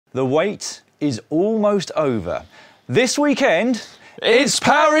The wait is almost over. This weekend, it's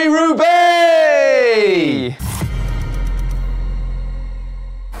Paris-Roubaix!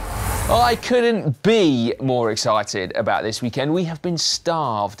 I couldn't be more excited about this weekend. We have been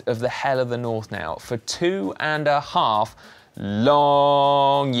starved of the hell of the north now for 2.5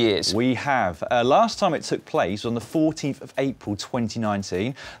 long years. We have. Last time it took place on the 14th of April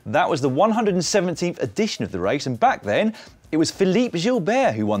 2019. That was the 117th edition of the race, and back then it was Philippe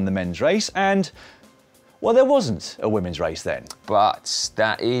Gilbert who won the men's race, and well, there wasn't a women's race then. But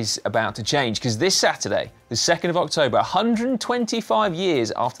that is about to change, because this Saturday, the 2nd of October, 125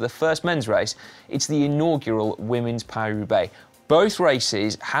 years after the first men's race, it's the inaugural women's Paris-Roubaix. Both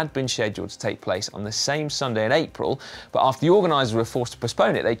races had been scheduled to take place on the same Sunday in April, but after the organisers were forced to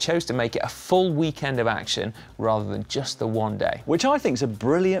postpone it, they chose to make it a full weekend of action rather than just the one day. Which I think is a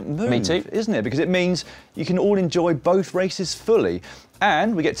brilliant move. Me too. Isn't it? Because it means you can all enjoy both races fully,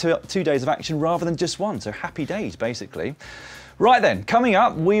 and we get two days of action rather than just one, so happy days basically. Right then, coming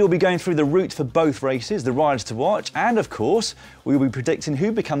up, we will be going through the route for both races, the riders to watch, and of course, we will be predicting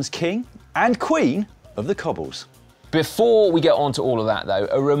who becomes king and queen of the cobbles. Before we get on to all of that though,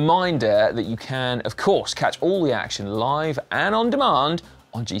 a reminder that you can, of course, catch all the action live and on demand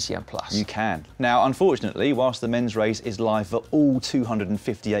on GCN+. You can. Now, unfortunately, whilst the men's race is live for all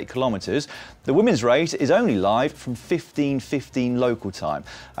 258 kilometres, the women's race is only live from 15:15 local time.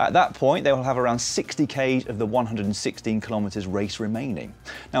 At that point, they will have around 60 k's of the 116 kilometres race remaining.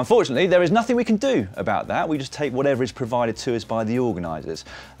 Now, unfortunately, there is nothing we can do about that. We just take whatever is provided to us by the organisers.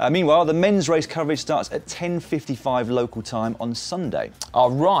 Meanwhile, the men's race coverage starts at 10:55 local time on Sunday. Our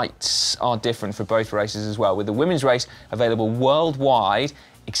rights are different for both races as well, with the women's race available worldwide,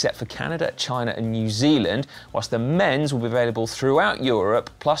 except for Canada, China and New Zealand, whilst the men's will be available throughout Europe,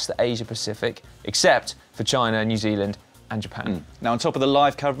 plus the Asia Pacific, except for China, New Zealand and Japan. Now, on top of the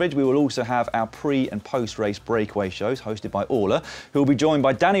live coverage, we will also have our pre- and post-race breakaway shows hosted by Orla, who will be joined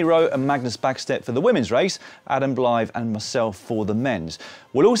by Danny Rowe and Magnus Bagstedt for the women's race, Adam Blythe and myself for the men's.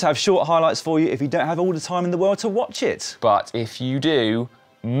 We'll also have short highlights for you if you don't have all the time in the world to watch it. But if you do,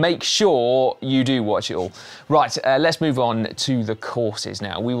 make sure you do watch it all. Right, let's move on to the courses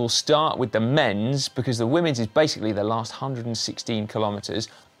now. We will start with the men's, because the women's is basically the last 116 kilometres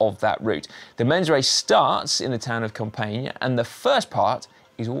of that route. The men's race starts in the town of Compiègne, and the first part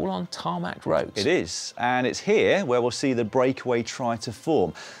is all on tarmac roads. It is, and it's here where we'll see the breakaway try to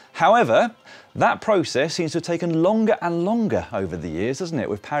form. However, that process seems to have taken longer and longer over the years, doesn't it?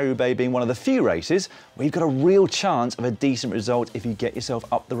 With Paris-Roubaix being one of the few races where you've got a real chance of a decent result if you get yourself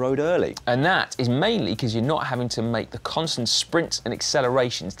up the road early. And that is mainly because you're not having to make the constant sprints and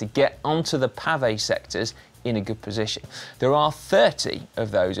accelerations to get onto the pavé sectors in a good position. There are 30 of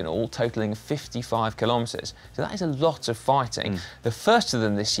those in all, totalling 55 kilometres. So that is a lot of fighting. The first of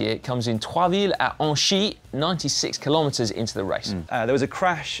them this year comes in Troisville at Anchy, 96 kilometres into the race. There was a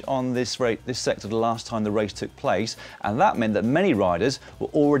crash on this sector the last time the race took place, and that meant that many riders were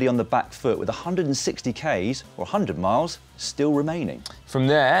already on the back foot with 160 k's or 100 miles still remaining. From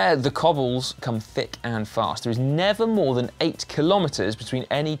there, the cobbles come thick and fast. There is never more than 8 kilometres between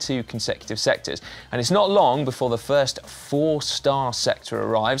any two consecutive sectors, and it's not long before the first 4-star sector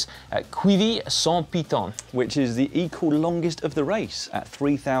arrives at Cuivy-Saint-Piton, which is the equal longest of the race at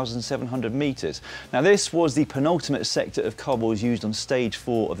 3,700 metres. Now, this was the penultimate sector of cobbles used on stage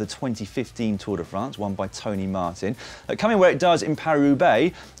 4 of the 2015 Tour de France, won by Tony Martin. Coming where it does in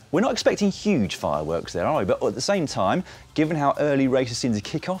Paris-Roubaix, we're not expecting huge fireworks there, are we? But at the same time, given how early races seem to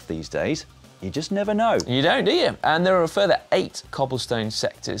kick off these days, you just never know. You don't, do you? And there are a further 8 cobblestone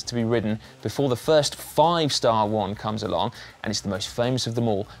sectors to be ridden before the first 5-star one comes along, and it's the most famous of them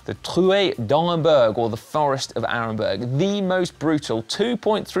all, the Trouée d'Arenberg, or the Forest of Arenberg, the most brutal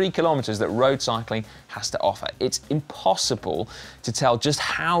 2.3 kilometres that road cycling has to offer. It's impossible to tell just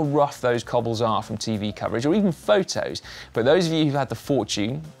how rough those cobbles are from TV coverage or even photos, but those of you who've had the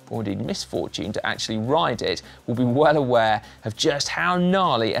fortune, or indeed misfortune, to actually ride it will be well aware of just how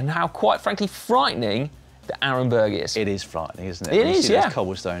gnarly and how, quite frankly, frightening the Arenberg is. It is frightening, isn't it? It is, yeah. Those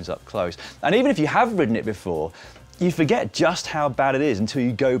cobblestones up close. And even if you have ridden it before, you forget just how bad it is until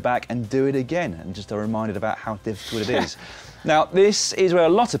you go back and do it again and just are reminded about how difficult it is. Now, this is where a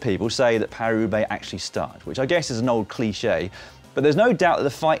lot of people say that Paris-Roubaix actually started, which I guess is an old cliche, but there's no doubt that the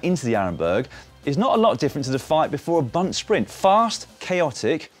fight into the Arenberg is not a lot different to the fight before a bunt sprint. Fast,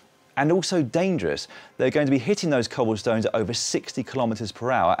 chaotic, and also dangerous. They're going to be hitting those cobblestones at over 60 kilometres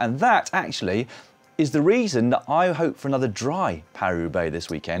per hour, and that actually is the reason that I hope for another dry Paris-Roubaix this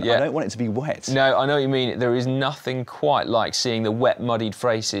weekend. Yeah. I don't want it to be wet. No, I know what you mean. There is nothing quite like seeing the wet, muddied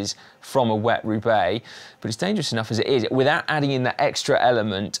faces from a wet Roubaix, but it's dangerous enough as it is, without adding in that extra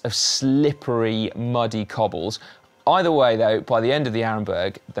element of slippery, muddy cobbles. Either way, though, by the end of the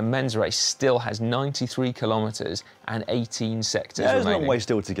Arenberg, the men's race still has 93 kilometres and 18 sectors There's remaining. a long way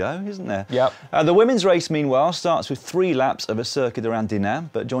still to go, isn't there? Yep. The women's race, meanwhile, starts with 3 laps of a circuit around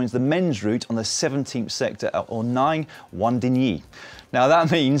Dinant, but joins the men's route on the 17th sector at Ornain, Wandigny. Now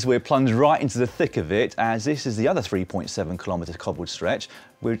that means we're plunged right into the thick of it, as this is the other 3.7 kilometre cobbled stretch,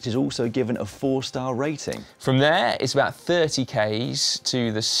 which is also given a 4-star rating. From there, it's about 30 k's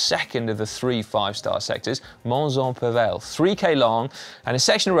to the second of the 3 5-star sectors, Mons-en-Pévèle, 3k long, and a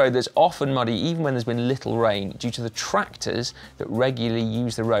section of road that's often muddy even when there's been little rain due to the tractors that regularly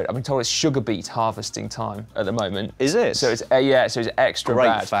use the road. I've been told it's sugar beet harvesting time at the moment. Is it? So it's yeah, so it's extra Great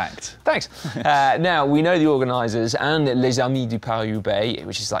bad. fact. Thanks. Now we know the organisers and Les Amis du Paris-Roubaix,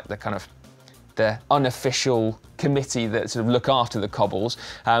 which is like the kind of the unofficial committee that sort of look after the cobbles,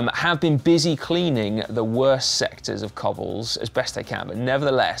 have been busy cleaning the worst sectors of cobbles as best they can. But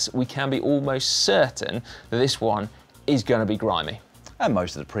nevertheless, we can be almost certain that this one is going to be grimy. And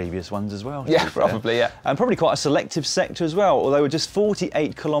most of the previous ones as well. Yeah, probably, yeah. And probably quite a selective sector as well, although with just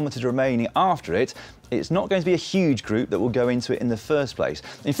 48 kilometres remaining after it, it's not going to be a huge group that will go into it in the first place.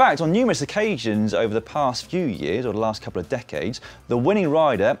 In fact, on numerous occasions over the past few years, or the last couple of decades, the winning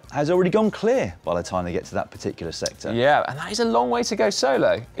rider has already gone clear by the time they get to that particular sector. Yeah, and that is a long way to go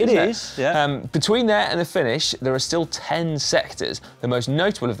solo. It is, yeah. Between there and the finish, there are still 10 sectors. The most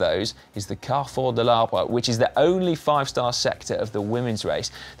notable of those is the Carrefour de l'Arbre, which is the only 5-star sector of the women's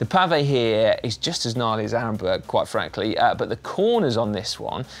race. The pavé here is just as gnarly as Arenberg, quite frankly, but the corners on this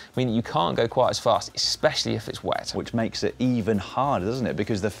one mean that you can't go quite as fast, especially if it's wet. Which makes it even harder, doesn't it?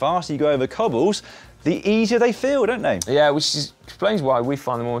 Because the faster you go over cobbles, the easier they feel, don't they? Yeah, which explains why we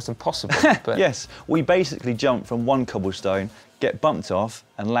find them almost impossible. But yes, we basically jump from one cobblestone, get bumped off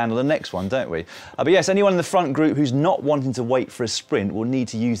and land on the next one, don't we? But yes, anyone in the front group who's not wanting to wait for a sprint will need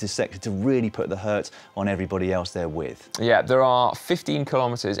to use this sector to really put the hurt on everybody else they're with. Yeah, there are 15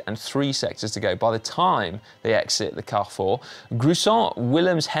 kilometres and 3 sectors to go by the time they exit the Carrefour. Gruson,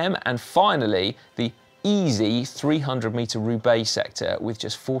 Willemshem, and finally the easy 300-metre Roubaix sector with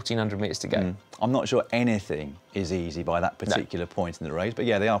just 1,400 metres to go. I'm not sure anything is easy by that particular point in the race, but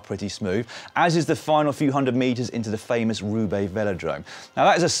yeah, they are pretty smooth, as is the final few hundred metres into the famous Roubaix Velodrome. Now,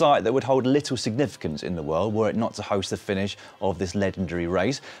 that is a site that would hold little significance in the world were it not to host the finish of this legendary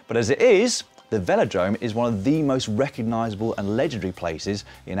race, but as it is, the Velodrome is one of the most recognisable and legendary places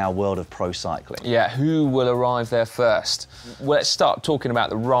in our world of pro cycling. Yeah, who will arrive there first? Well, let's start talking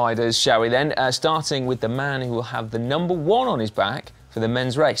about the riders, shall we then? Starting with the man who will have the #1 on his back for the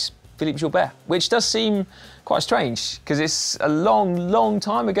men's race, Philippe Gilbert, which does seem quite strange because it's a long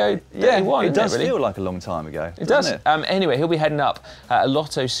time ago. Yeah, it does really feel like a long time ago. It does. It? Anyway, he'll be heading up a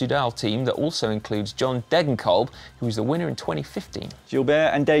Lotto Soudal team that also includes John Degenkolb, who was the winner in 2015.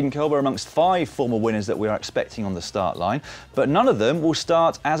 Gilbert and Degenkolb are amongst 5 former winners that we are expecting on the start line, but none of them will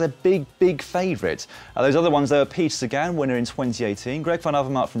start as a big favourite. Those other ones, though, are Peter Sagan, winner in 2018, Greg van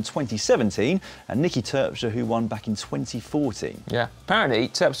Avermaet from 2017, and Nicky Terpstra, who won back in 2014. Yeah, apparently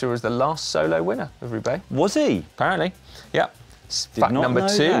Terpstra was the last solo winner of Roubaix. Was he? Apparently, yeah. Did Fact not number know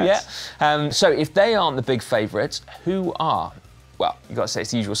 2, that. yeah. So if they aren't the big favourites, who are? Well, you've got to say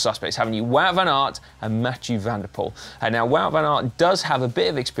it's the usual suspects, haven't you? Wout van Aert and Mathieu van der Poel. Now, Wout van Aert does have a bit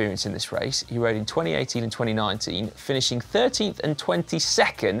of experience in this race. He rode in 2018 and 2019, finishing 13th and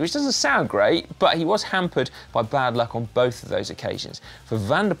 22nd, which doesn't sound great, but he was hampered by bad luck on both of those occasions. For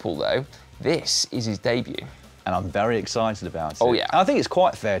van der Poel, though, this is his debut. And I'm very excited about it. Oh, yeah. And I think it's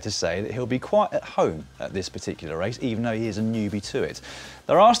quite fair to say that he'll be quite at home at this particular race, even though he is a newbie to it.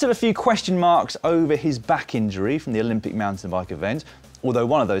 There are still a few question marks over his back injury from the Olympic mountain bike event, although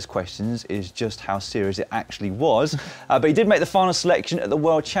one of those questions is just how serious it actually was. But he did make the final selection at the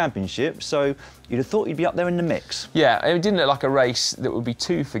World Championship, so you'd have thought he'd be up there in the mix. Yeah, it didn't look like a race that would be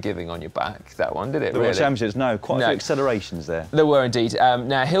too forgiving on your back, that one, did it? The World Championships, no, quite a few accelerations there. There were indeed.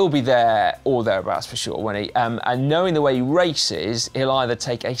 Now, he'll be there or thereabouts for sure, won't he? And knowing the way he races, he'll either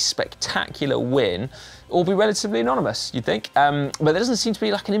take a spectacular win or be relatively anonymous, you'd think. But there doesn't seem to be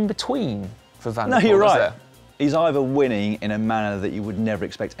like an in-between for Van der Poel, No, you're right. there? He's either winning in a manner that you would never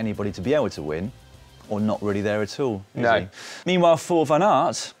expect anybody to be able to win, or not really there at all, is No. he? Meanwhile, for Van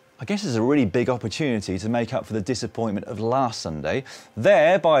Aert, I guess it's a really big opportunity to make up for the disappointment of last Sunday.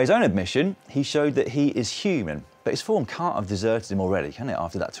 There, by his own admission, he showed that he is human. But his form can't have deserted him already, can it,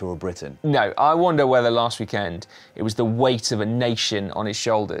 after that Tour of Britain? No, I wonder whether last weekend it was the weight of a nation on his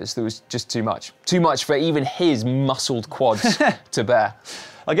shoulders that was just too much. Too much for even his muscled quads to bear.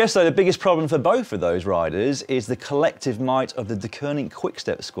 I guess, though, the biggest problem for both of those riders is the collective might of the De Koning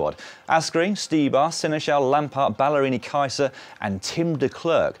Quick-Step squad. Asgreen, Stybar, Seneschal, Lampard, Ballerini, Kaiser and Tim de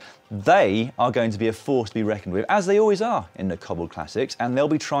Klerk. They are going to be a force to be reckoned with, as they always are in the cobbled classics, and they'll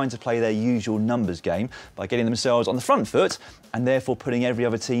be trying to play their usual numbers game by getting themselves on the front foot and therefore putting every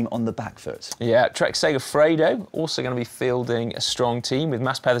other team on the back foot. Yeah, Trek Segafredo also going to be fielding a strong team with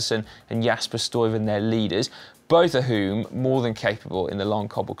Mads Pedersen and Jasper Stuyven their leaders, both of whom more than capable in the long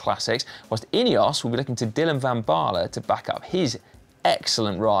cobbled classics, whilst Ineos will be looking to Dylan van Baarle to back up his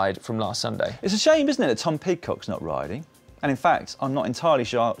excellent ride from last Sunday. It's a shame, isn't it, that Tom Pidcock's not riding? And in fact, I'm not entirely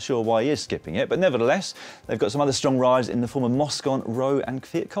sure why he is skipping it, but nevertheless, they've got some other strong riders in the form of Moscon, Rowe and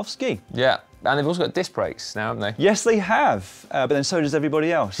Kwiatkowski. Yeah, and they've also got disc brakes now, haven't they? Yes, they have, but then so does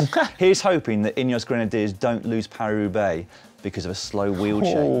everybody else. Here's hoping that Ineos Grenadiers don't lose Paris-Roubaix because of a slow wheel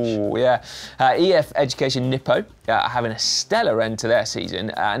change. Oh, yeah. EF Education Nippo are having a stellar end to their season,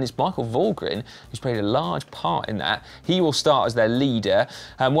 and it's Michael Volgren who's played a large part in that. He will start as their leader,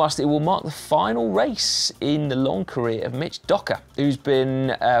 whilst it will mark the final race in the long career of Mitch Docker, who's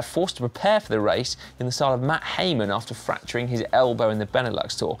been forced to prepare for the race in the style of Matt Hayman after fracturing his elbow in the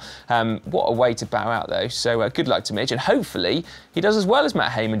Benelux Tour. What a way to bow out, though. So good luck to Mitch, and hopefully he does as well as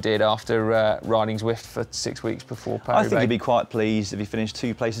Matt Hayman did after riding Zwift for 6 weeks before Paris-Roubaix. I think he'd be quite pleased if he finished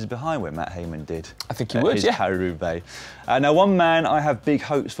 2 places behind where Matt Hayman did. I think he would, yeah. Paris-Roubaix. Now, one man I have big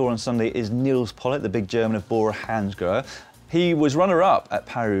hopes for on Sunday is Niels Pollitt, the big German of Bora Hansgrohe. He was runner-up at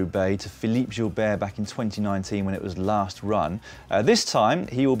Paris-Roubaix to Philippe Gilbert back in 2019 when it was last run. This time,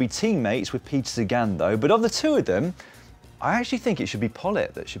 he will be teammates with Peter Sagan, though. But of the two of them, I actually think it should be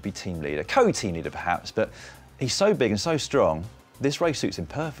Pollitt that should be team leader. Co-team leader, perhaps, but he's so big and so strong, this race suits him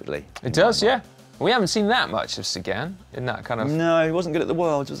perfectly. It does, yeah. We haven't seen that much of Sagan in that kind of... No, he wasn't good at the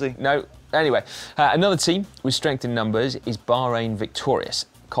Worlds, was he? No. Anyway, another team with strength in numbers is Bahrain Victorious.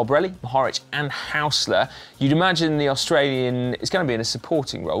 Colbrelli, Mohoric and Hausler. You'd imagine the Australian is going to be in a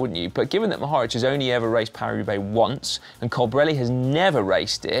supporting role, wouldn't you? But given that Mohoric has only ever raced Paris-Roubaix once and Colbrelli has never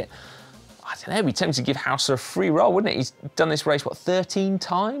raced it, I don't know, it'd be tempting to give Hausler a free roll, wouldn't it? He's done this race, what, 13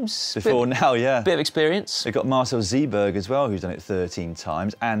 times? Before now, yeah. Bit of experience. They've got Marcel Zeeberg as well, who's done it 13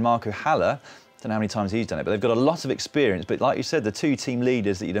 times, and Marco Haller. Don't know how many times he's done it, but they've got a lot of experience. But like you said, the 2 team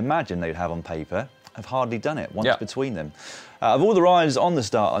leaders that you'd imagine they'd have on paper have hardly done it once between them. Of all the riders on the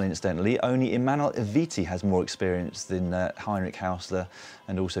start line, incidentally, only Emmanuel Eviti has more experience than Heinrich Hausler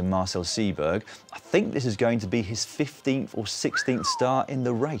and also Marcel Zeeberg. I think this is going to be his 15th or 16th start in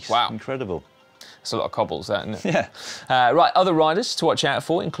the race. Wow. Incredible. That's a lot of cobbles, that, isn't it? Yeah. Right, other riders to watch out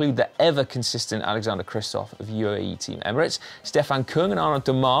for include the ever-consistent Alexander Kristoff of UAE Team Emirates, Stefan Kung and Arnaud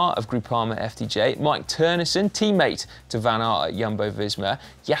Demar of Groupama FDJ, Mike Turnison, teammate to Van Aert at Jumbo-Visma,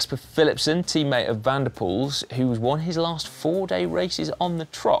 Jasper Philipsen, teammate of Van der Poel's, who's won his last 4-day races on the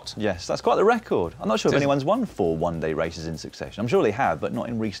trot. Yes, that's quite the record. I'm not sure if anyone's won 4 one-day races in succession. I'm sure they have, but not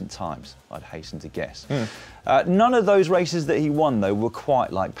in recent times, I'd hasten to guess. None of those races that he won, though, were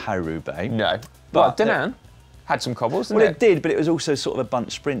quite like Paris-Roubaix. No. But Denan had some cobbles, didn't it? Well, it did, but it was also sort of a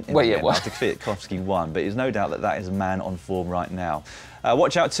bunch sprint in the end well. after Kwiatkowski won. But there's no doubt that that is a man on form right now.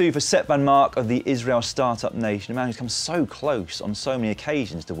 Watch out, too, for Sepp van Mark of the Israel Startup Nation, a man who's come so close on so many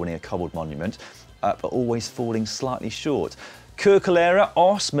occasions to winning a cobbled monument, but always falling slightly short. Kurkelera,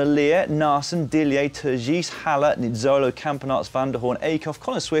 Os, Melier, Narsen, Dillier, Turgis, Haller, Nizzolo, Campenarts, Van der Horn, Aikoff,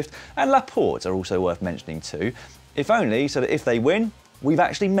 Connor Swift and Laporte are also worth mentioning too. If only so that if they win, we've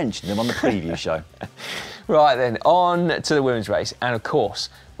actually mentioned them on the preview show. Right then, on to the women's race. And of course,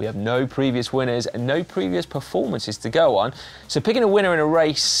 we have no previous winners and no previous performances to go on. So picking a winner in a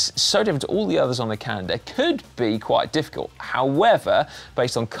race so different to all the others on the calendar could be quite difficult. However,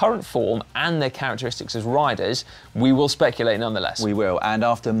 based on current form and their characteristics as riders, we will speculate nonetheless. We will, and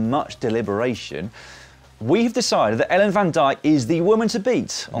after much deliberation, we've decided that Ellen van Dijk is the woman to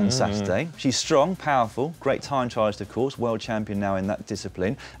beat on Saturday. She's strong, powerful, great time trialist, of course, world champion now in that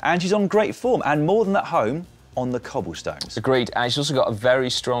discipline, and she's on great form, and more than at home, on the cobblestones. Agreed, and she's also got a very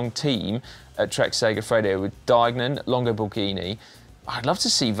strong team at Trek Segafredo with Dijkman, Longo Borghini. I'd love to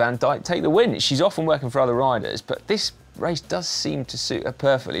see Van Dijk take the win. She's often working for other riders, but this race does seem to suit her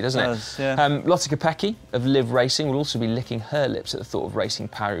perfectly, doesn't it? Yeah. Lotte Kopecky of Liv Racing will also be licking her lips at the thought of racing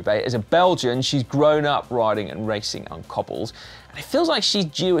Paris-Roubaix. As a Belgian, she's grown up riding and racing on cobbles, and it feels like she's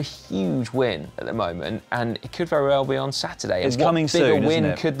due a huge win at the moment, and it could very well be on Saturday. It's and coming soon, what bigger win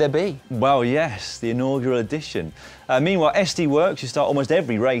isn't it? could there be? Well, yes, the inaugural edition. Meanwhile, SD Works, who start almost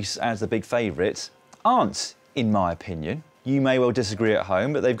every race as the big favourites, aren't in my opinion. You may well disagree at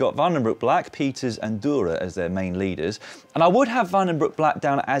home, but they've got Van den Broek Black, Peters and Dura as their main leaders. And I would have Van den Broek Black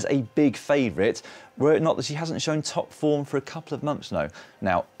down as a big favourite, were it not that she hasn't shown top form for a couple of months now.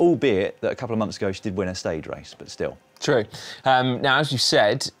 Now, albeit that a couple of months ago she did win a stage race, but still. True. Now, as you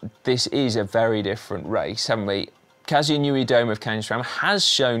said, this is a very different race, haven't we? Kasia Nui-Doma of Canyon SRAM has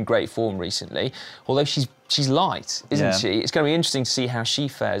shown great form recently, although she's light, isn't she? It's going to be interesting to see how she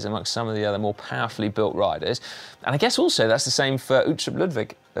fares amongst some of the other more powerfully built riders. And I guess also that's the same for Uttrup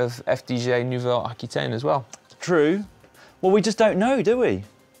Ludwig of FDJ Nouvelle-Aquitaine as well. True. Well, we just don't know, do we?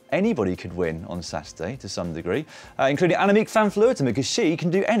 Anybody could win on Saturday to some degree, including Annemiek van Vleuten, because she can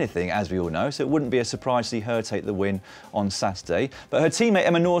do anything, as we all know, so it wouldn't be a surprise to see her take the win on Saturday. But her teammate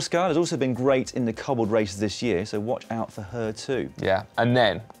Emma Norsgaard has also been great in the cobbled races this year, so watch out for her too. Yeah, and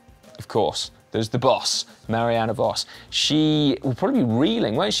then, of course, there's the boss, Marianne Vos. She will probably be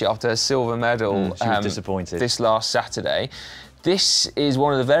reeling, won't she, after her silver medal she was disappointed this last Saturday. This is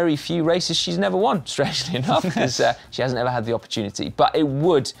one of the very few races she's never won, strangely enough, because she hasn't ever had the opportunity. But it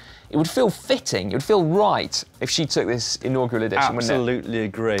would feel fitting, it would feel right if she took this inaugural edition, wouldn't it? Absolutely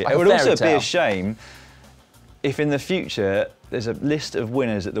agree. It would also be a shame if in the future there's a list of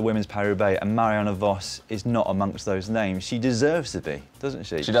winners at the Women's Paris-Roubaix and Marianne Vos is not amongst those names. She deserves to be, doesn't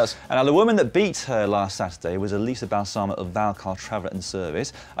she? She does. And the woman that beat her last Saturday was Elisa Balsamo of Valcar Travel and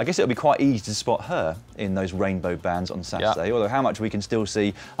Service. I guess it'll be quite easy to spot her in those rainbow bands on Saturday, although how much we can still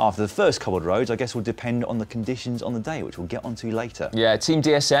see after the first cobbled roads, I guess will depend on the conditions on the day, which we'll get onto later. Yeah, Team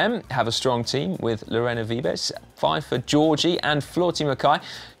DSM have a strong team with Lorena Vibes, 5 for Georgie and Floortje Mackay.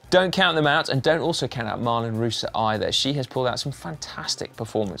 Don't count them out, and don't also count out Marlon Russe either. She has pulled out some fantastic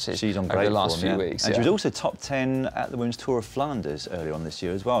performances She's on over great the last form, few weeks. And she was also top 10 at the Women's Tour of Flanders earlier on this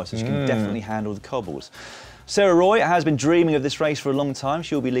year as well, so she can definitely handle the cobbles. Sarah Roy has been dreaming of this race for a long time.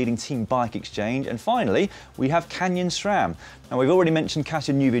 She'll be leading Team Bike Exchange. And finally, we have Canyon SRAM. Now, we've already mentioned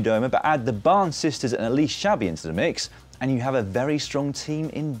Kasia Nui-Doma, but add the Barnes sisters and Elise Chabi into the mix, and you have a very strong team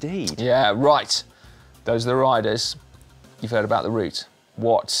indeed. Yeah, right. Those are the riders. You've heard about the route.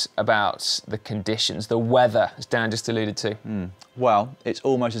 What about the conditions, the weather, as Dan just alluded to? Well, it's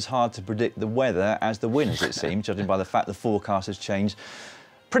almost as hard to predict the weather as the winners, it seems, judging by the fact the forecast has changed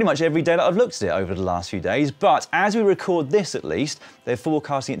pretty much every day that I've looked at it over the last few days. But as we record this, at least, they're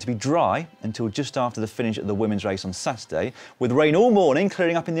forecasting it to be dry until just after the finish of the women's race on Saturday, with rain all morning,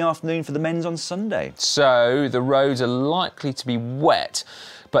 clearing up in the afternoon for the men's on Sunday. So the roads are likely to be wet,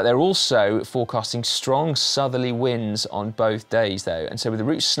 but they're also forecasting strong southerly winds on both days, though. And so with the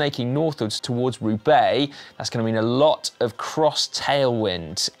route snaking northwards towards Roubaix, that's going to mean a lot of cross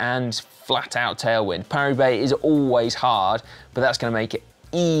tailwind and flat-out tailwind. Paris-Roubaix is always hard, but that's going to make it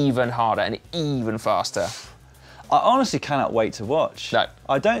even harder and even faster. I honestly cannot wait to watch. No.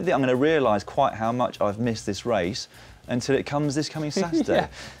 I don't think I'm going to realise quite how much I've missed this race until it comes this coming Saturday. Yeah.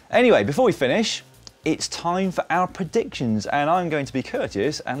 Anyway, before we finish, it's time for our predictions, and I'm going to be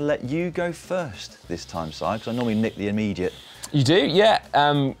courteous and let you go first this time, Si, because I normally nick the immediate. You do? Yeah.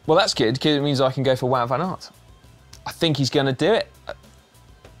 Well, that's good, because it means I can go for Wout van Aert. I think he's going to do it.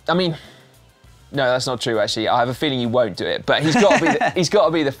 I mean, no, that's not true, actually. I have a feeling he won't do it, but he's got to be he's got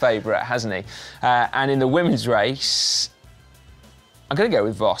to be the favourite, hasn't he? And in the women's race, I'm going to go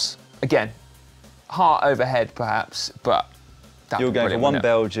with Vos. Again, heart over head, perhaps, but you're going for one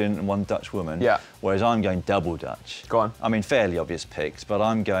Belgian and one Dutch woman, whereas I'm going double Dutch. Go on. I mean, fairly obvious picks, but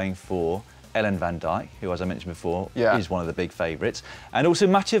I'm going for Ellen van Dijk, who, as I mentioned before, is one of the big favourites, and also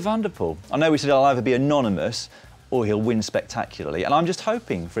Mathieu van der Poel. I know we said he'll either be anonymous or he'll win spectacularly, and I'm just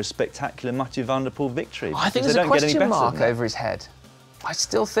hoping for a spectacular Mathieu van der Poel victory. I think there's a question mark over his head. I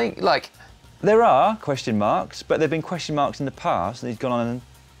still think, like... There are question marks, but there have been question marks in the past, and he's gone on and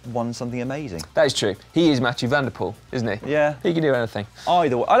won something amazing. That is true. He is Mathieu van der Poel, isn't he? Yeah. He can do anything.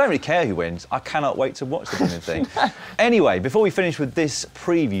 Either way. I don't really care who wins. I cannot wait to watch the blooming thing. Anyway, before we finish with this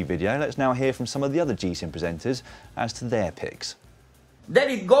preview video, let's now hear from some of the other GCN presenters as to their picks. There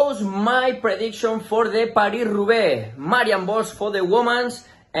it goes, my prediction for the Paris-Roubaix. Marianne Vos for the women's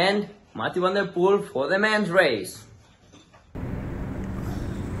and Mathieu van der Poel for the men's race.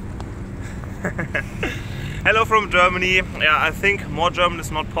 Hello from Germany. Yeah, I think more German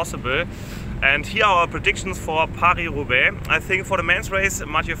is not possible. And here are our predictions for Paris-Roubaix. I think for the men's race,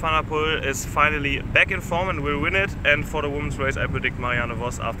 Mathieu van der Poel is finally back in form and will win it. And for the women's race, I predict Marianne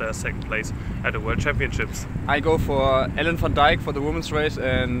Vos after her second place at the World Championships. I go for Ellen van Dijk for the women's race,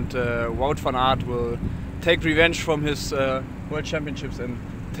 and Wout van Aert will take revenge from his World Championships and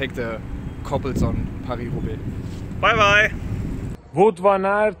take the cobbles on Paris-Roubaix. Bye bye! Wout van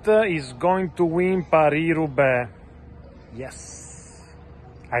Aert is going to win Paris-Roubaix. Yes,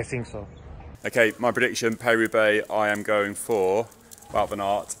 I think so. Okay, my prediction, Paris-Roubaix, I am going for Wout van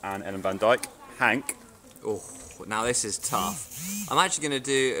Aert and Ellen van Dijk. Hank? Oh, now this is tough. I'm actually going to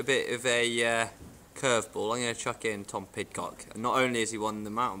do a bit of a curveball. I'm going to chuck in Tom Pidcock. Not only has he won the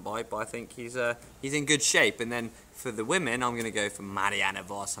mountain bike, but I think he's in good shape. And then for the women, I'm going to go for Marianne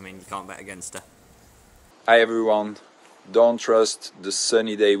Vos. I mean, you can't bet against her. Hi everyone. Don't trust the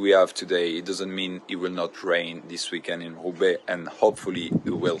sunny day we have today. It doesn't mean it will not rain this weekend in Roubaix, and hopefully it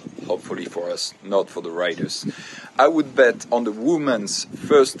will. Hopefully for us, not for the riders. I would bet on the women's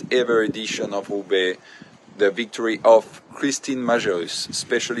first ever edition of Roubaix, the victory of Christine Majerus,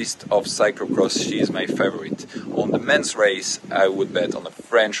 specialist of cyclocross. She is my favorite. On the men's race, I would bet on a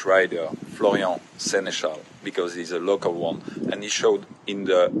French rider, Florian Sénéchal, because he's a local one, and he showed in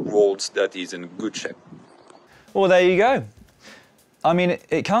the Worlds that he's in good shape. Well, there you go. I mean,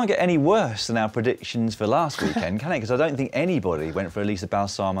 it can't get any worse than our predictions for last weekend, can it? Because I don't think anybody went for Elisa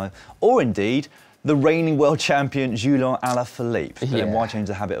Balsamo, or indeed the reigning world champion Julian Alaphilippe. But then why change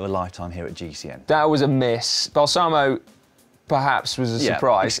the habit of a lifetime here at GCN? That was a miss. Balsamo perhaps was a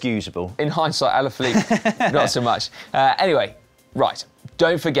surprise. Excusable. In hindsight, Alaphilippe, not so much. Anyway, right,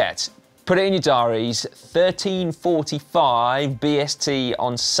 don't forget, put it in your diaries, 13:45 BST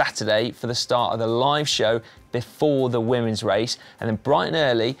on Saturday for the start of the live show before the women's race, and then bright and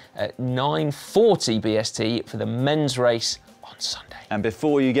early at 9:40 BST for the men's race on Sunday. And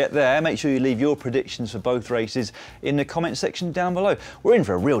before you get there, make sure you leave your predictions for both races in the comment section down below. We're in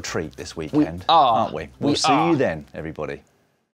for a real treat this weekend, aren't we? We'll see you then, everybody.